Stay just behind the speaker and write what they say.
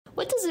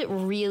what does it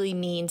really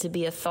mean to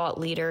be a thought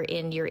leader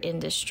in your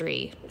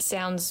industry?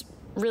 Sounds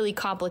really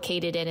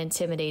complicated and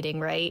intimidating,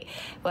 right?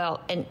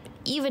 Well, and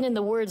even in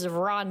the words of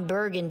Ron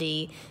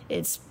Burgundy,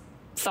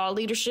 thought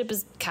leadership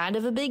is kind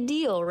of a big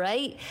deal,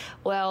 right?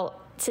 Well,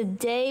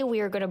 today we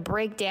are going to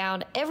break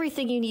down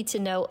everything you need to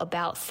know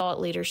about thought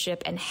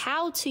leadership and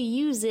how to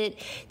use it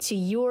to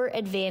your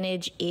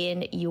advantage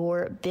in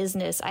your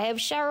business. I have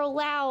Cheryl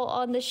Lau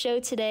on the show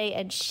today,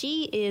 and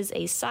she is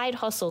a side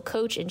hustle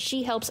coach, and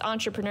she helps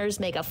entrepreneurs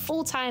make a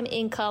full-time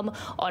income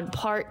on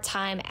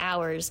part-time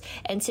hours.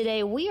 And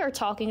today we are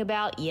talking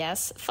about,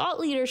 yes, thought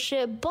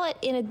leadership, but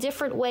in a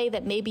different way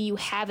that maybe you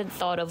haven't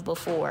thought of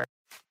before.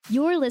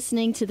 You're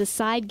listening to the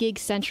Side Gig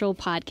Central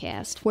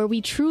podcast, where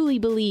we truly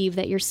believe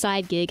that your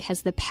side gig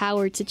has the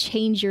power to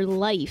change your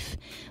life.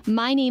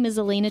 My name is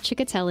Elena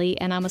Ciccatelli,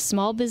 and I'm a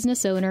small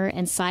business owner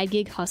and side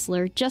gig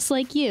hustler just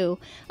like you.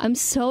 I'm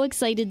so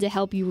excited to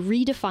help you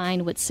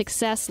redefine what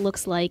success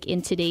looks like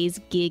in today's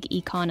gig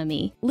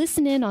economy.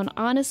 Listen in on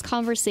honest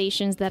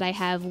conversations that I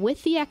have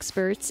with the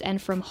experts and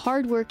from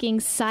hardworking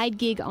side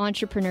gig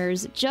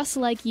entrepreneurs just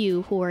like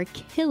you who are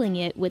killing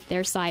it with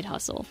their side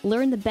hustle.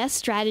 Learn the best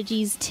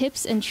strategies,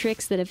 tips, and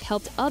tricks that have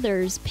helped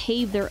others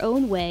pave their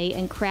own way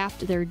and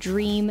craft their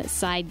dream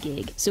side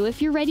gig. So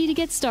if you're ready to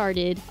get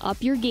started,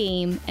 up your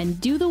game, and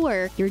do the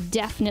work, you're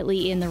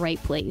definitely in the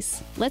right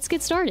place. Let's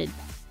get started.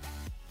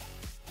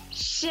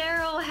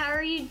 Cheryl, how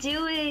are you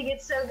doing?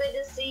 It's so good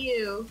to see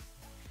you.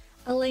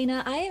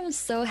 Elena, I am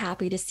so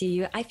happy to see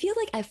you. I feel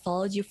like I've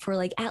followed you for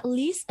at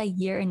least a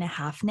year and a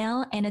half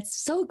now, and it's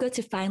so good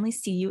to finally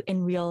see you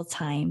in real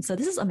time. So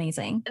this is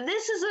amazing.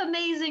 This is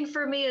amazing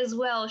for me as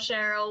well,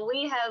 Cheryl.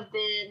 We have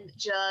been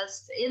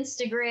just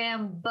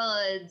Instagram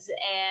buds,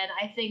 and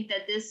I think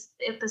that this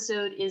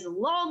episode is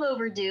long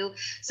overdue.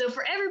 So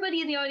for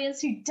everybody in the audience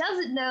who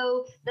doesn't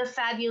know the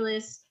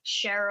fabulous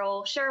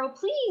Cheryl,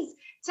 please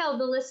tell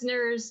the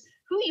listeners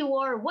who you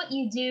are, what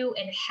you do,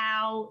 and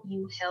how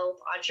you help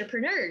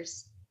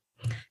entrepreneurs.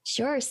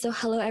 Sure. So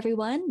hello,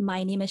 everyone.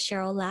 My name is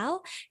Cheryl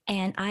Lau,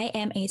 and I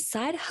am a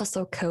side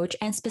hustle coach.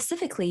 And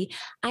specifically,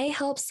 I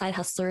help side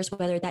hustlers,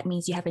 whether that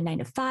means you have a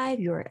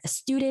 9-to-5, you're a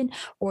student,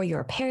 or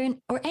you're a parent,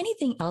 or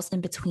anything else in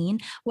between,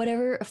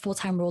 whatever a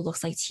full-time role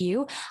looks like to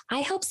you. I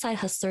help side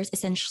hustlers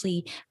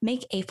essentially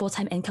make a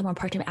full-time income on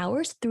part-time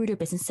hours through their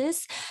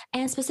businesses,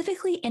 and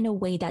specifically in a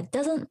way that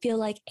doesn't feel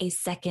like a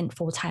second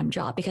full-time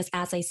job. Because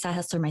as a side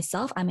hustler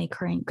myself, I'm a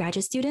current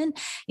graduate student.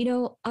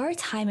 Our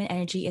time and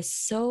energy is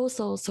so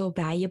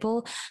valuable.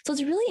 So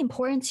it's really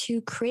important to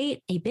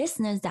create a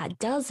business that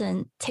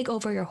doesn't take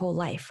over your whole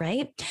life,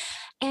 right?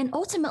 And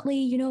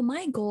ultimately,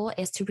 my goal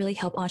is to really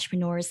help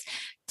entrepreneurs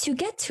to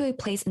get to a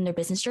place in their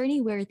business journey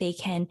where they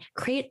can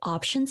create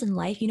options in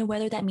life,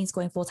 whether that means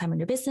going full-time in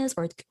their business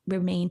or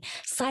remain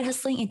side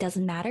hustling, it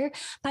doesn't matter.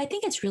 But I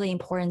think it's really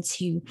important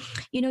to,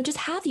 just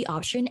have the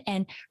option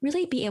and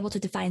really be able to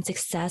define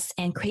success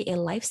and create a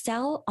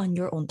lifestyle on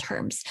your own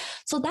terms.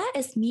 So that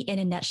is me in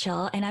a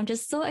nutshell. And I'm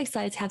just so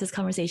excited to have this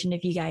conversation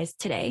with you guys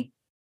today.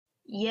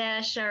 Yeah,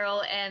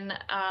 Cheryl, and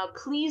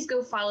please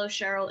go follow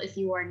Cheryl if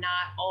you are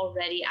not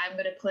already. I'm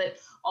going to put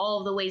all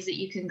of the ways that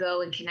you can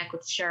go and connect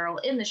with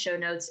Cheryl in the show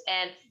notes.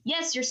 And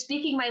yes, you're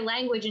speaking my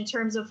language in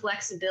terms of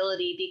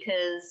flexibility,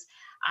 because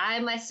I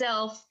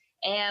myself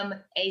am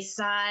a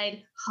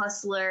side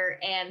hustler,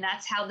 and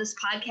that's how this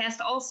podcast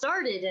all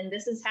started. And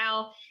this is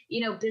how,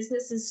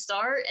 businesses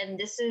start. And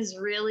this is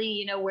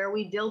really, where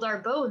we build our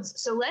bones.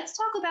 So let's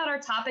talk about our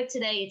topic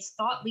today. It's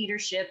thought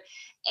leadership.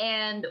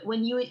 And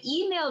when you had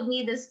emailed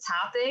me this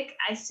topic,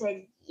 I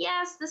said,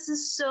 yes, this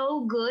is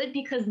so good,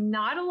 because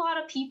not a lot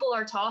of people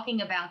are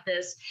talking about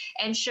this.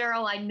 And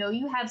Cheryl, I know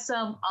you have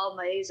some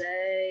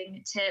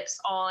amazing tips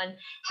on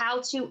how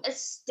to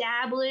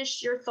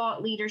establish your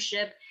thought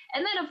leadership.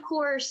 And then, of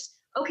course,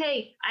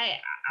 okay,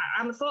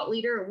 I'm a thought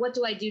leader. What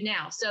do I do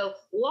now? So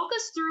walk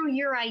us through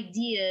your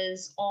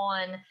ideas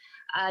on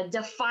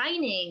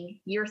defining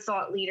your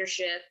thought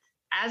leadership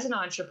as an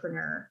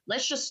entrepreneur.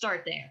 Let's just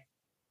start there.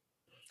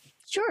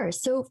 Sure.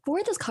 So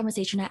for this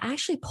conversation, I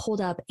actually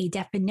pulled up a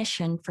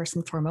definition first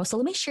and foremost. So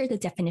let me share the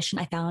definition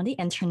I found on the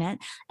internet,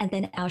 and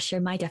then I'll share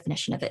my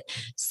definition of it.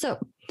 So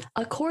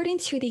according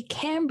to the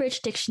Cambridge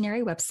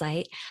Dictionary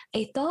website,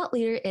 a thought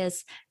leader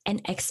is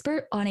an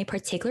expert on a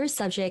particular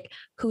subject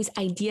whose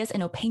ideas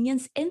and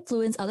opinions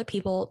influence other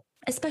people,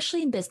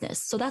 especially in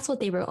business. So that's what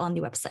they wrote on the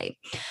website.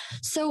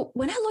 So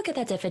when I look at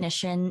that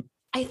definition,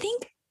 I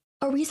think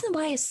a reason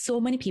why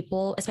so many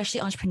people, especially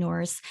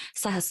entrepreneurs,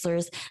 side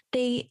hustlers,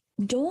 they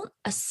don't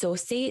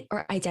associate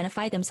or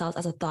identify themselves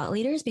as a thought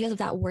leaders because of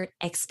that word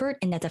expert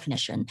in that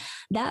definition.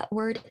 That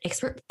word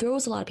expert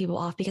throws a lot of people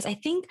off, because I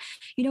think,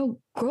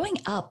 growing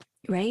up,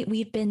 right,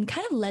 we've been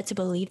kind of led to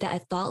believe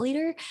that a thought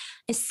leader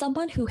is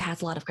someone who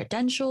has a lot of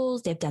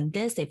credentials. They've done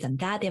this, they've done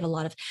that.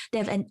 They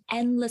have an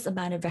endless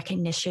amount of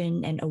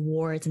recognition and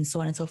awards and so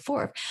on and so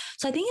forth.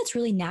 So I think it's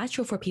really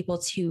natural for people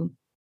to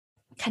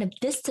kind of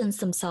distance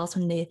themselves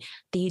from the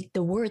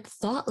word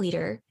thought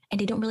leader, and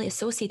they don't really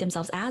associate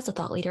themselves as a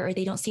thought leader, or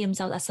they don't see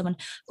themselves as someone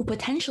who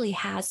potentially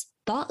has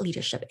thought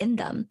leadership in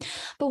them.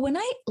 But when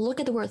I look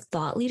at the word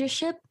thought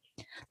leadership,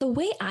 the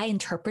way I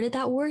interpreted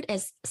that word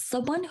is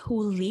someone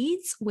who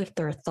leads with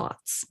their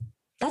thoughts.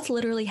 That's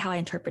literally how I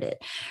interpret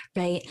it,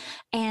 right?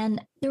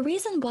 And the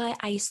reason why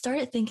I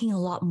started thinking a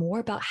lot more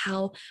about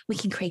how we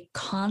can create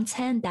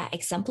content that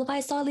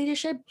exemplifies thought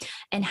leadership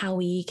and how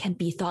we can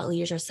be thought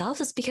leaders ourselves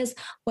is because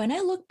when I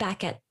look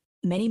back at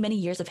many, many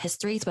years of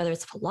histories, whether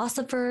it's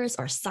philosophers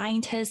or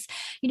scientists,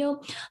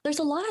 there's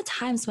a lot of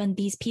times when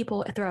these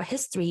people throughout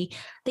history,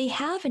 they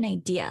have an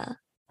idea,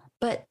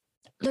 but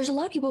there's a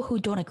lot of people who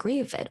don't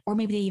agree with it, or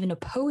maybe they even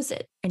oppose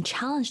it and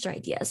challenge their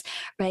ideas,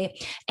 right?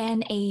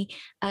 And a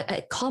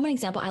common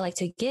example I like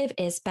to give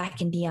is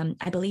back in the,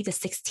 I believe the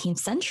 16th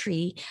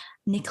century,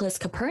 Nicholas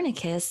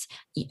Copernicus,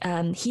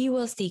 he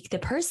was the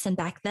person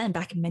back then,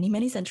 back many,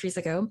 many centuries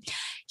ago.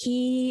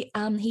 He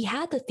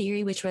had the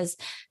theory, which was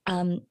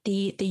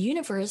the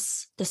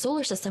universe, the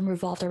solar system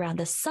revolved around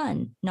the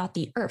sun, not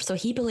the earth. So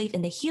he believed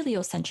in the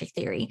heliocentric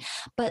theory,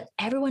 but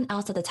everyone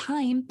else at the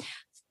time,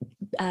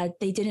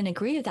 they didn't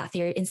agree with that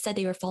theory. Instead,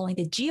 they were following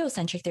the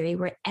geocentric theory,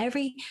 where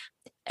every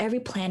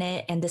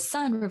planet and the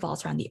sun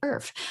revolves around the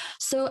earth.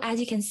 So as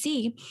you can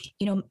see,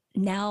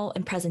 now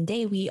in present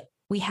day,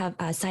 we have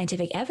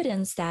scientific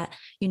evidence that,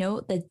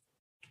 the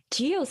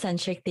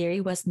geocentric theory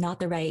was not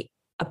the right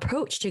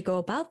approach to go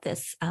about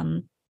this,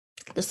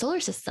 the solar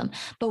system.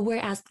 But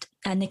whereas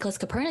Nicholas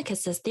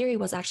Copernicus's theory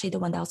was actually the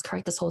one that was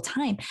correct this whole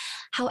time.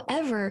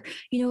 However,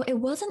 it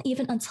wasn't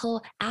even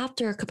until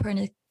after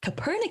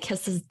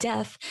Copernicus's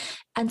death,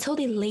 until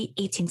the late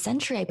 18th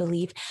century, I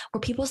believe,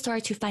 where people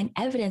started to find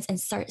evidence and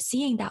start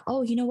seeing that,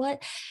 oh, you know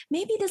what,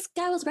 maybe this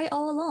guy was right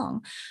all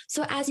along.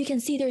 So as you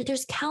can see,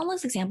 there's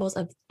countless examples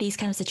of these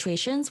kind of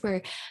situations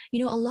where,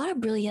 a lot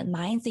of brilliant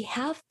minds, they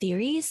have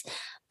theories,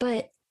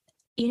 but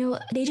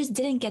they just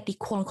didn't get the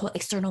quote unquote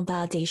external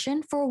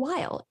validation for a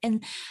while.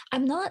 And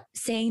I'm not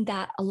saying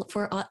that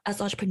for us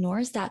as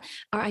entrepreneurs that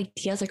our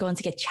ideas are going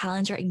to get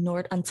challenged or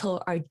ignored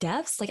until our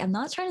deaths. Like, I'm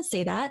not trying to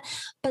say that,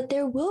 but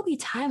there will be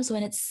times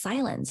when it's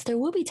silence. There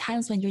will be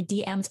times when your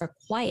DMs are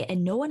quiet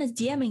and no one is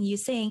DMing you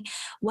saying,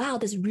 wow,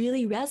 this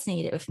really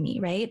resonated with me,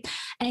 right?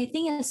 And I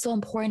think it's so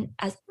important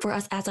for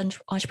us as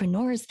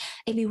entrepreneurs,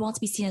 if we want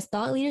to be seen as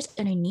thought leaders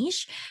in a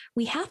niche,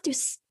 we have to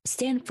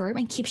stand firm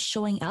and keep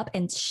showing up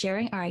and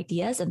sharing our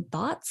ideas and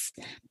thoughts,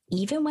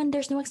 even when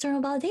there's no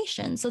external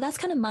validation. So that's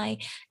kind of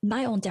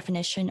my own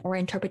definition or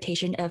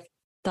interpretation of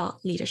thought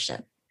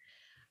leadership.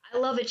 I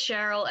love it,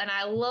 Cheryl. And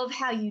I love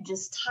how you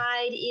just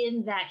tied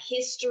in that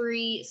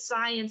history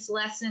science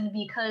lesson,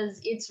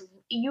 because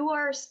you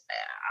are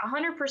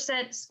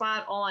 100%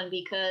 spot on,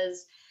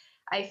 because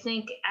I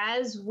think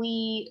as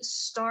we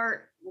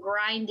start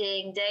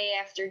grinding day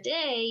after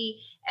day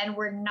and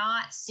we're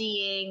not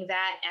seeing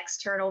that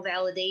external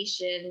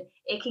validation,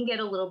 it can get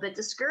a little bit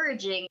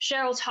discouraging.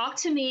 Cheryl, talk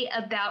to me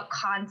about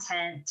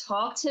content.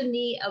 Talk to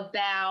me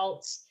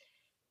about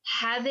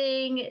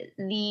having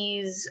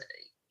these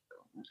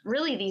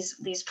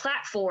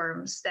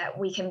platforms that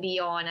we can be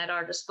on at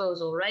our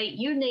disposal, right?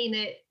 You name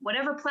it,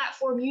 whatever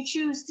platform you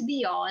choose to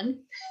be on,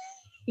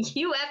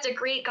 you have to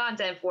create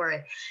content for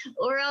it,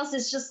 or else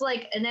it's just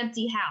like an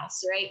empty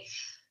house, right?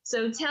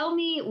 So tell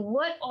me,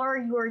 what are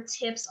your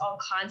tips on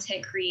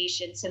content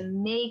creation to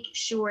make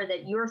sure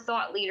that your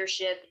thought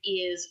leadership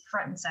is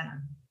front and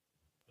center?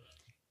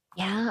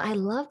 Yeah, I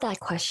love that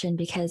question,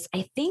 because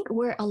I think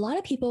where a lot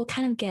of people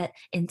kind of get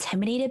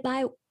intimidated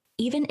by,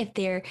 even if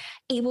they're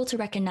able to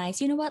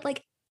recognize, you know what,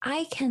 like,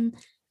 I can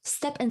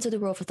step into the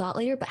role of a thought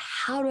leader, but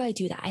how do I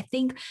do that? I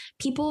think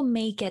people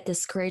may get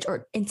discouraged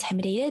or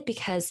intimidated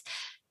because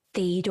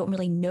they don't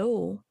really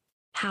know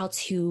how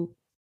to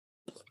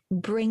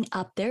bring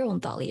up their own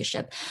thought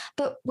leadership.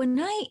 But when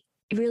I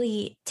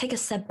really take a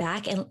step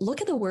back and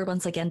look at the word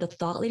once again, the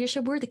thought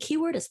leadership word, the key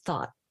word is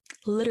thought,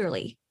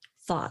 literally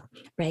thought,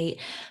 right?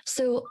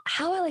 So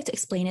how I like to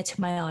explain it to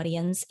my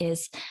audience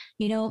is,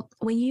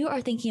 when you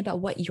are thinking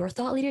about what your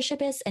thought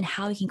leadership is and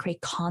how you can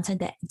create content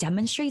that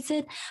demonstrates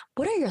it,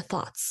 what are your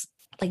thoughts?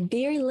 Like,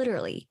 very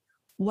literally,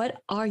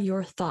 what are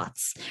your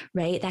thoughts,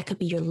 right? That could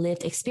be your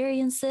lived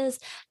experiences.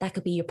 That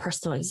could be your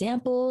personal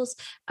examples,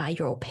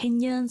 your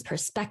opinions,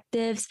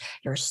 perspectives,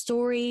 your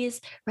stories,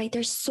 right?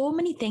 There's so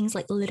many things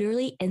like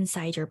literally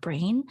inside your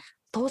brain.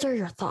 Those are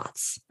your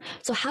thoughts.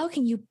 So how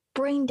can you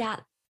bring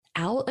that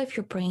out of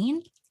your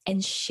brain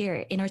and share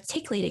it and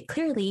articulate it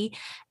clearly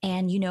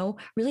and,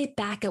 really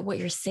back up what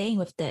you're saying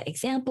with the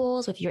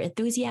examples, with your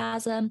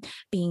enthusiasm,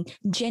 being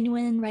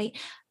genuine, right?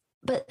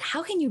 But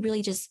how can you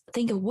really just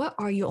think of what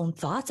are your own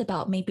thoughts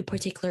about maybe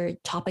particular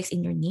topics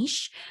in your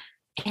niche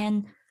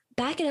and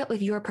back it up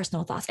with your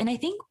personal thoughts? And I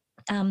think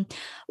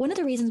one of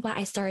the reasons why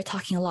I started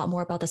talking a lot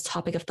more about this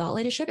topic of thought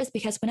leadership is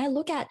because when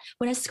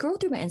I scroll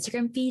through my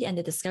Instagram feed and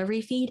the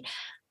discovery feed,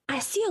 I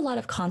see a lot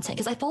of content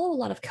because I follow a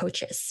lot of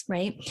coaches,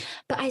 right?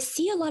 But I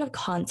see a lot of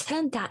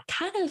content that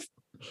kind of,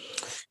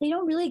 they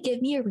don't really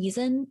give me a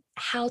reason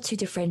how to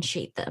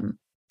differentiate them.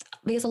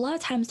 because a lot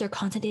of times their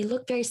content, they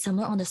look very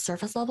similar on the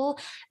surface level,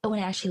 but when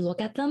I actually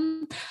look at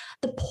them,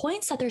 the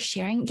points that they're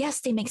sharing,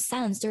 yes, they make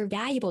sense. They're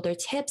valuable. They're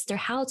tips, they're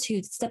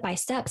how-to step by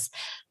steps,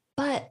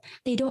 but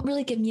they don't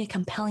really give me a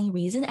compelling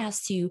reason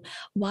as to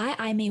why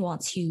I may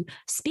want to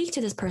speak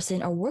to this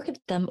person or work with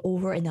them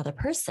over another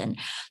person.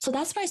 So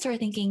that's when I started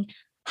thinking,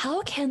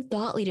 how can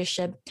thought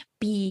leadership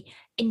be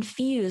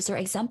infused or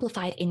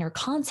exemplified in your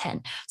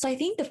content? So I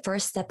think the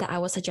first step that I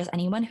would suggest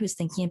anyone who's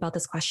thinking about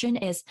this question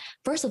is,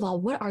 first of all,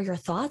 what are your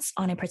thoughts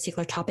on a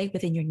particular topic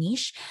within your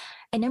niche?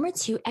 And number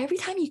two, every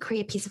time you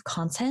create a piece of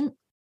content,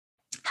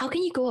 how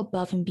can you go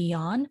above and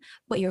beyond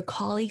what your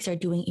colleagues are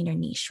doing in your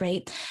niche,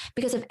 right?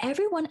 Because if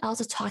everyone else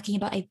is talking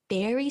about a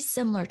very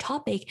similar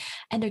topic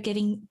and they're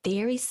giving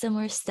very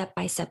similar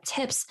step-by-step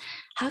tips,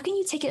 how can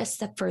you take it a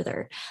step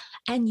further?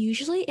 And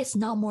usually it's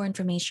not more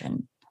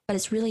information, but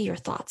it's really your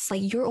thoughts,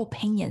 like your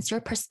opinions, your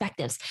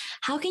perspectives.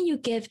 How can you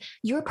give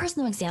your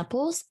personal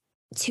examples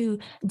to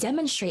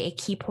demonstrate a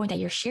key point that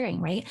you're sharing,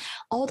 right?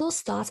 All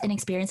those thoughts and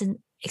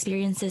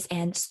experiences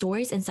and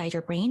stories inside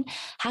your brain,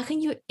 how can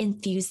you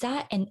infuse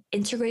that and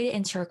integrate it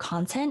into your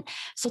content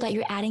so that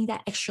you're adding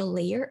that extra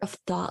layer of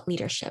thought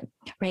leadership,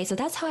 right? So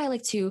that's how I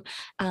like to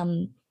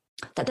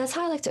that's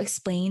how I like to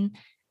explain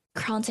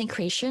content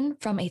creation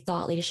from a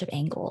thought leadership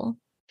angle.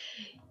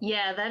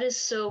 Yeah, that is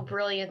so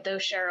brilliant though,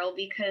 Cheryl,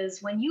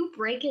 because when you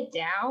break it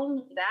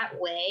down that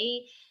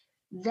way,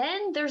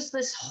 then there's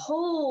this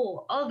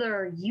whole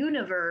other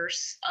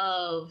universe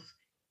of,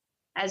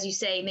 as you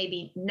say,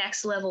 maybe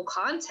next level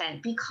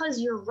content, because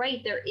you're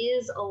right, there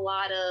is a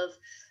lot of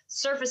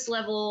surface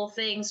level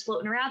things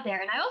floating around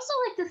there. And I also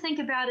like to think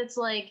about it's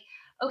like,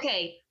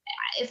 okay,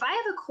 if I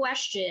have a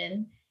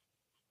question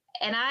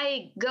and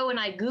I go and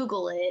I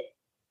Google it,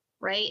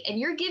 right? And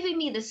you're giving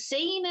me the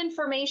same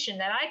information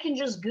that I can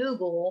just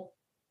Google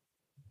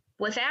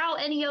without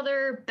any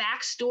other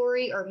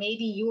backstory or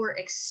maybe your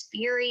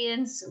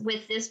experience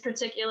with this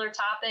particular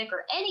topic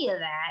or any of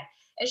that.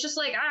 It's just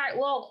like, all right,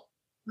 well,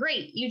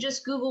 great. You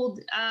just Googled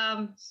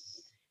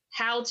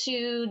how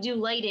to do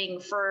lighting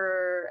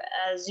for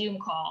a Zoom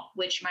call,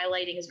 which my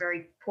lighting is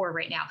very poor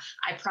right now.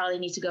 I probably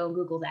need to go and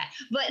Google that.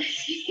 But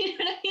you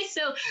know what I mean?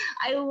 So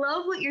I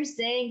love what you're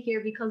saying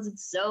here because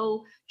it's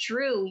so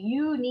true.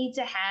 You need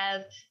to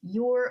have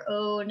your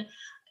own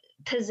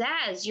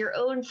pizzazz, your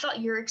own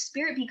thought, your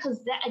experience,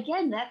 because that,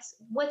 again, that's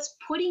what's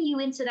putting you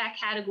into that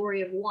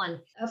category of one.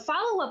 A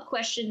follow-up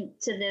question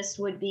to this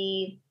would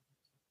be,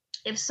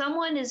 if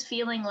someone is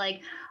feeling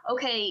like,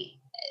 okay,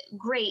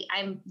 great,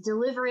 I'm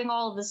delivering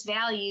all of this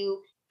value,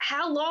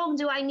 how long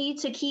do I need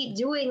to keep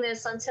doing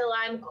this until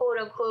I'm quote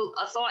unquote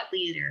a thought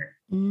leader?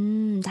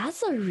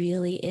 That's a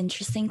really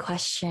interesting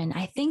question.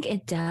 I think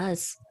it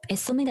does.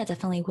 It's something that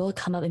definitely will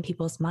come up in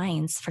people's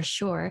minds for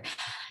sure.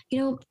 You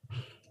know,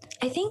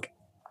 I think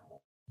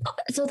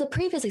so the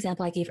previous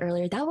example I gave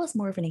earlier, that was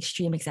more of an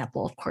extreme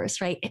example, of course,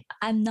 right?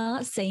 I'm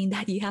not saying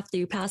that you have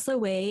to pass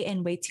away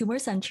and wait 2 more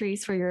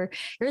centuries for your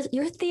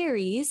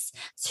theories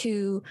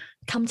to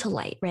come to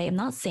light, right? I'm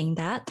not saying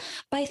that,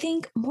 but I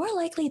think more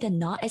likely than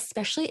not,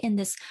 especially in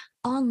this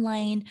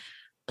online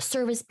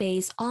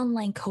service-based,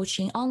 online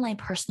coaching, online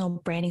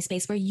personal branding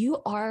space where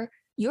you are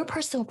your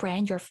personal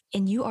brand,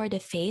 and you are the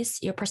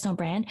face, your personal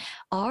brand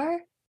are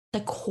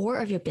the core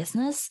of your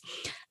business.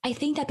 I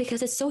think that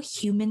because it's so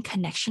human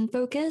connection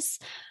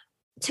focused,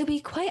 to be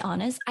quite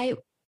honest, I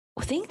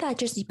think that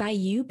just by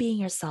you being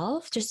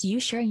yourself, just you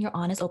sharing your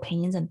honest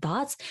opinions and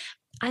thoughts,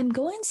 I'm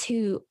going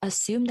to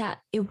assume that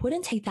it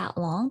wouldn't take that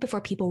long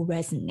before people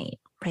resonate,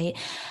 right?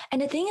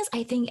 And the thing is,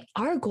 I think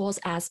our goals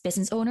as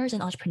business owners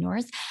and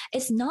entrepreneurs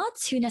is not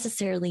to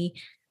necessarily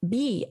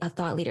be a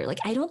thought leader. Like,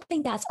 I don't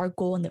think that's our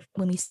goal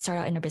when we start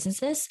out in our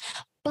businesses,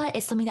 but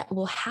it's something that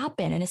will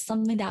happen and it's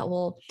something that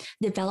will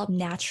develop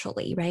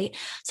naturally, right?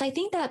 So I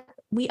think that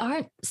we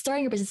aren't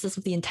starting our businesses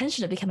with the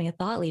intention of becoming a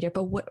thought leader,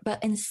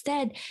 but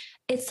instead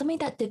it's something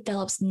that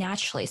develops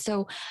naturally.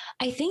 So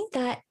I think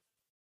that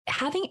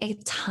having a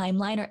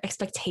timeline or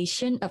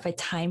expectation of a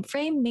time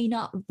frame may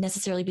not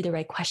necessarily be the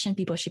right question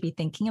people should be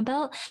thinking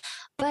about.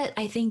 But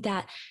I think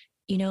that,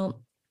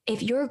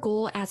 if your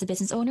goal as a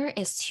business owner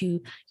is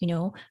to,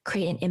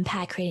 create an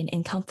impact, create an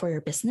income for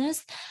your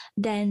business,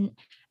 then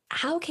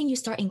how can you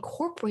start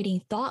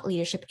incorporating thought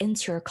leadership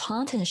into your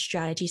content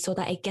strategy so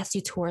that it gets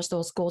you towards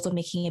those goals of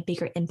making a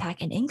bigger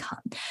impact and income?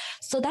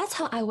 So that's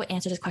how I would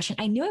answer this question.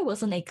 I knew it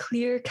wasn't a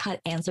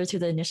clear-cut answer to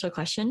the initial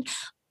question,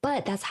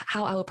 but that's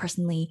how I would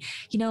personally,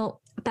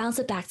 bounce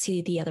it back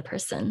to the other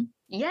person.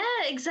 Yeah,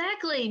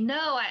 exactly.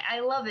 No, I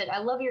love it. I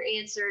love your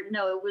answer.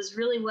 No, it was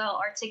really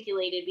well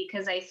articulated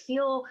because I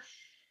feel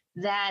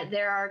that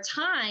there are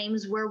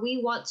times where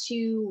we want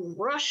to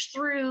rush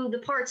through the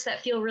parts that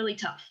feel really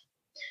tough.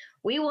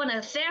 We want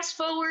to fast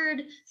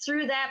forward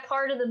through that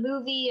part of the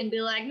movie and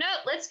be like, no,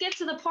 let's get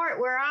to the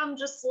part where I'm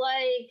just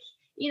like,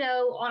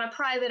 on a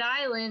private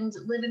island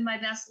living my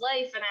best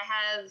life and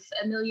I have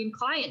a million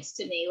clients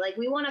to me. Like,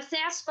 we want to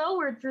fast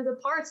forward through the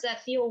parts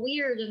that feel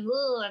weird and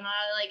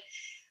I like,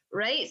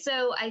 right?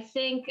 So I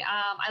think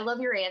I love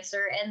your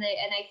answer, and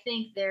I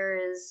think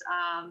there's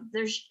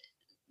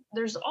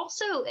there's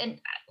also, and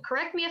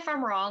correct me if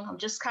I'm wrong, I'm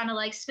just kind of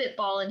like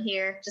spitballing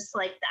here, just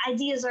like the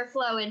ideas are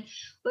flowing,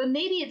 but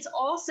maybe it's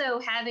also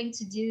having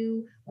to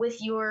do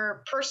with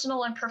your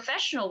personal and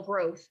professional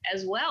growth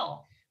as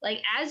well.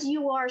 Like as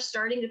you are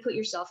starting to put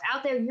yourself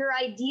out there, your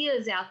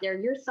ideas out there,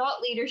 your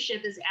thought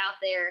leadership is out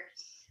there.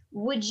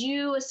 Would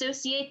you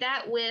associate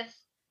that with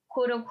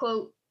quote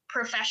unquote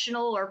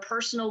professional or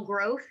personal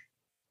growth?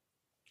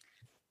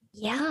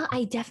 Yeah,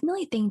 I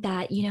definitely think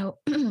that,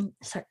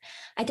 sorry,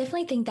 I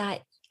definitely think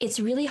that it's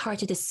really hard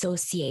to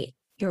dissociate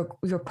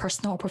your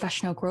personal or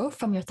professional growth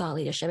from your thought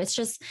leadership.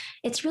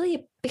 It's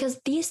really because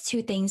these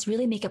two things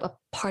really make up a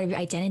part of your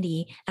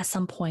identity at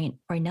some point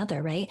or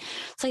another, right?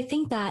 So I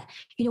think that,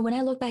 when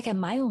I look back at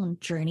my own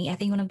journey, I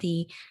think one of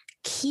the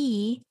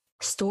key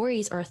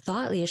stories or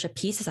thought leadership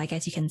pieces, I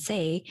guess you can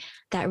say,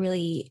 that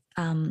really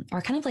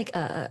are kind of like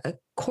a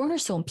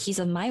cornerstone piece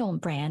of my own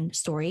brand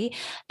story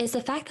is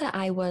the fact that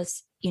I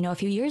was, a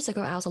few years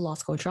ago, I was a law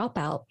school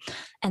dropout.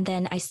 And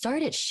then I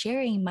started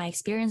sharing my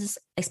experiences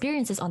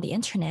on the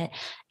internet.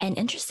 And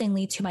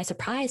interestingly, to my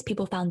surprise,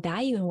 people found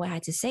value in what I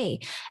had to say.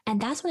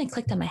 And that's when it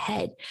clicked in my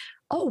head.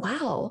 Oh,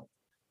 wow.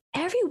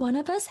 Every one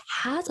of us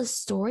has a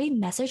story,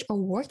 message, or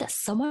work that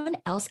someone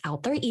else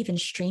out there, even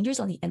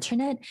strangers on the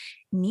internet,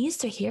 needs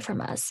to hear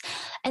from us.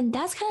 And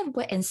that's kind of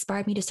what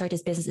inspired me to start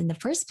this business in the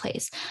first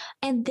place.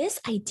 And this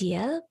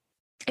idea,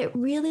 I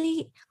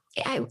really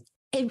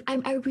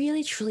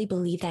truly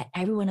believe that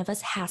every one of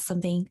us has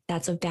something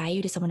that's of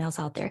value to someone else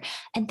out there.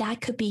 And that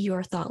could be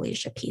your thought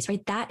leadership piece,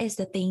 right? That is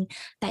the thing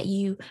that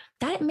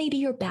may be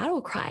your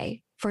battle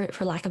cry, for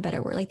lack of a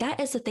better word. Like that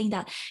is the thing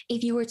that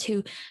if you were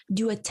to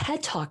do a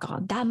TED Talk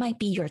on, that might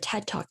be your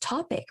TED Talk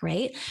topic,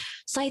 right?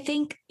 So I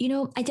think,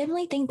 I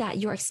definitely think that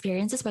your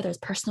experiences, whether it's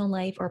personal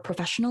life or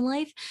professional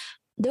life,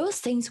 those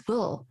things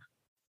will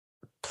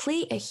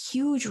play a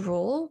huge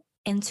role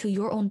into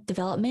your own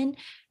development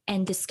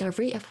and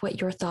discovery of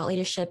what your thought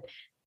leadership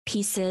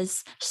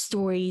pieces,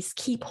 stories,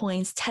 key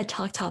points, TED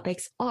Talk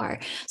topics are.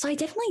 So I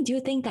definitely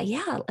do think that,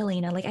 yeah,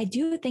 Elena, like I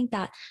do think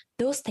that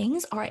those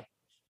things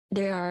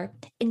they are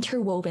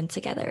interwoven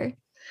together.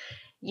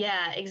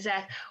 Yeah,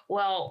 exactly.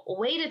 Well,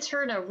 way to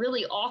turn a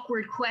really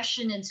awkward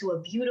question into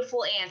a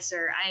beautiful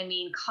answer. I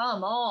mean,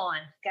 come on,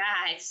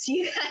 guys,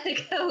 you gotta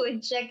go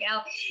and check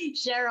out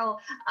Cheryl.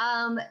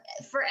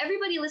 For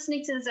everybody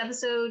listening to this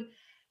episode,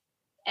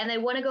 and they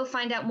want to go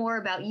find out more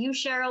about you,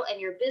 Cheryl,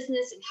 and your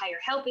business and how you're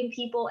helping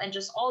people and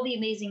just all the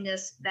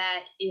amazingness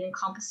that it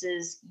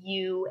encompasses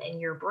you and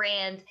your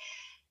brand,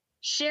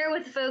 share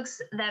with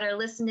folks that are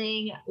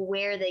listening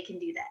where they can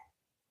do that.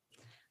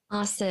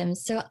 Awesome.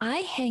 So I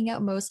hang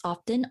out most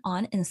often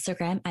on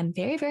Instagram. I'm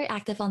very, very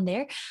active on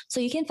there.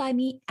 So you can find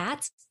me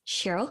at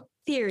Cheryl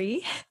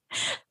Theory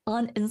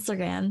on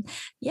Instagram.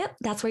 Yep,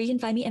 that's where you can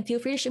find me. And feel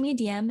free to shoot me a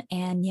DM.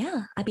 And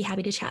yeah, I'd be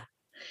happy to chat.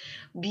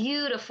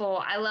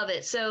 Beautiful. I love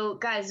it. So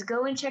guys,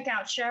 go and check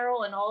out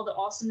Cheryl and all the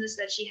awesomeness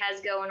that she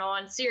has going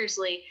on.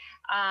 Seriously,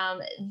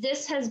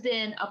 this has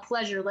been a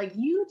pleasure. Like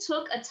you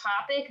took a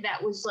topic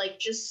that was like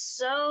just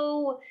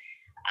so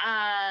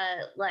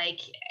like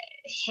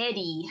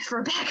heady,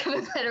 for lack of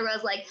a better word.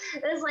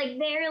 It was like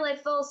very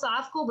like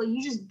philosophical, but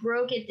you just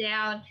broke it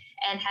down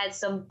and had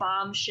some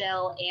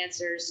bombshell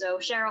answers. So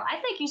Cheryl, I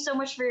thank you so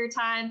much for your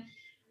time.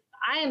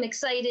 I am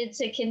excited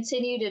to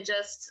continue to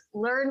just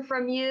learn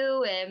from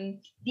you and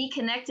be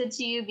connected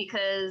to you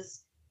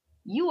because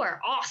you are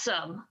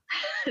awesome.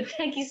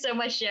 Thank you so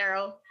much,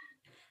 Cheryl.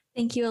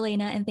 Thank you,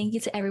 Elena. And thank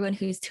you to everyone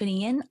who's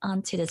tuning in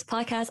onto this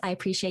podcast. I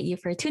appreciate you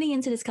for tuning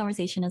into this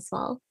conversation as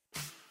well.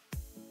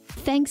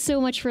 Thanks so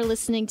much for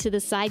listening to the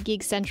Side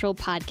Gig Central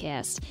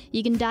podcast.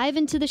 You can dive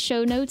into the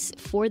show notes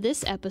for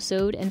this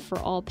episode and for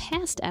all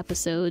past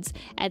episodes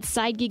at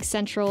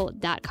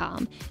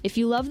sidegigcentral.com. If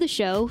you love the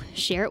show,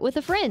 share it with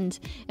a friend.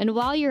 And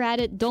while you're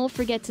at it, don't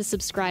forget to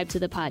subscribe to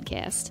the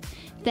podcast.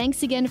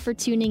 Thanks again for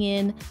tuning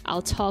in.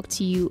 I'll talk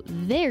to you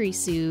very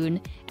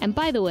soon. And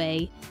by the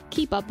way,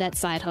 keep up that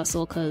side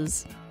hustle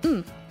because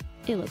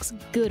it looks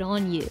good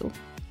on you.